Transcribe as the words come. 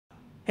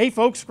Hey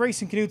folks,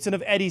 Grayson Knutson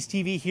of Eddie's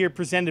TV here,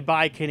 presented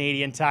by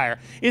Canadian Tire.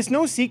 It's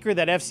no secret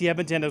that FC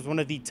Edmonton has one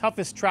of the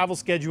toughest travel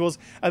schedules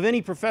of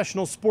any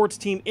professional sports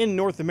team in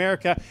North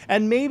America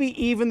and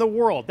maybe even the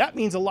world. That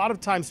means a lot of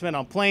time spent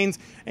on planes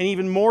and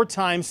even more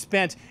time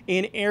spent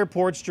in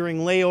airports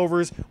during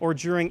layovers or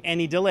during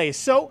any delays.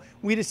 So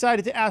we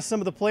decided to ask some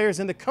of the players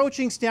and the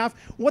coaching staff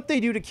what they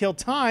do to kill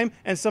time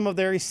and some of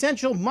their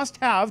essential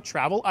must-have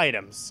travel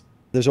items.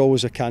 There's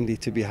always a candy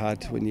to be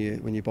had when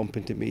you bump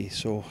into me,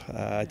 so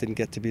I didn't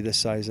get to be this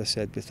size, I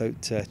said,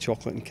 without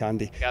chocolate and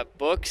candy. I got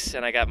books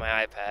and I got my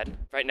iPad.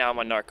 Right now I'm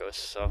on Narcos,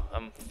 so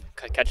I'm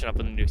catching up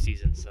on the new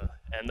season.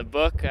 And the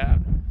book,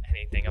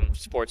 anything.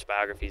 Sports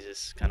biographies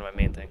is kind of my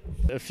main thing.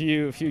 A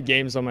few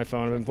games on my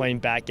phone. I've been playing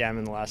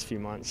backgammon the last few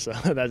months, so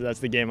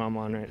that's the game I'm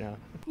on right now.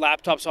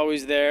 Laptop's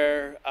always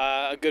there,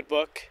 a good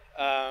book.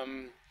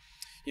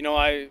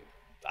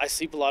 I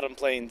sleep a lot on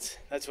planes.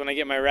 That's when I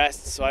get my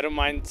rest, so I don't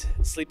mind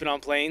sleeping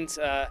on planes.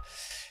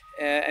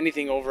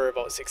 Anything over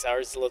about 6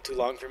 hours is a little too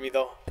long for me,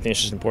 though. I think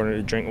it's just important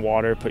to drink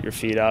water, put your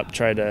feet up,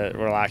 try to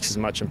relax as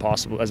much as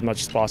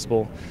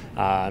possible.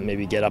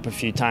 Maybe get up a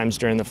few times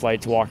during the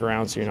flight to walk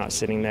around, so you're not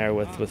sitting there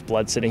with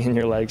blood sitting in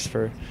your legs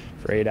for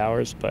 8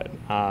 hours. But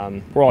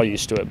we're all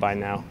used to it by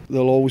now.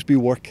 There'll always be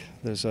work.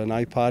 There's an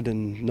iPad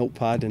and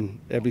notepad and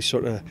every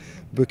sort of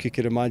book you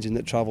could imagine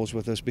that travels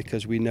with us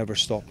because we never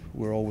stop.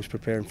 We're always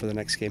preparing for the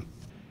next game.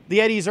 The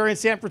Eddies are in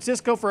San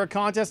Francisco for a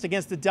contest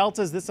against the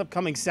Deltas this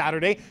upcoming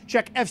Saturday.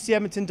 Check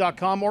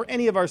FCEdmonton.com or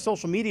any of our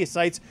social media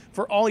sites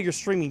for all your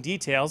streaming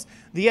details.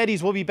 The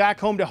Eddies will be back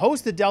home to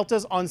host the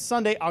Deltas on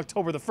Sunday,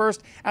 October the 1st,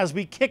 as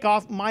we kick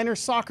off Minor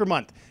Soccer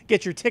Month.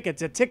 Get your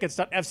tickets at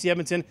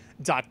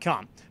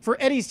tickets.fcedmonton.com. For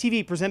Eddies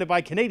TV, presented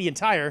by Canadian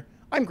Tire,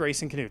 I'm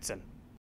Grayson Knutson.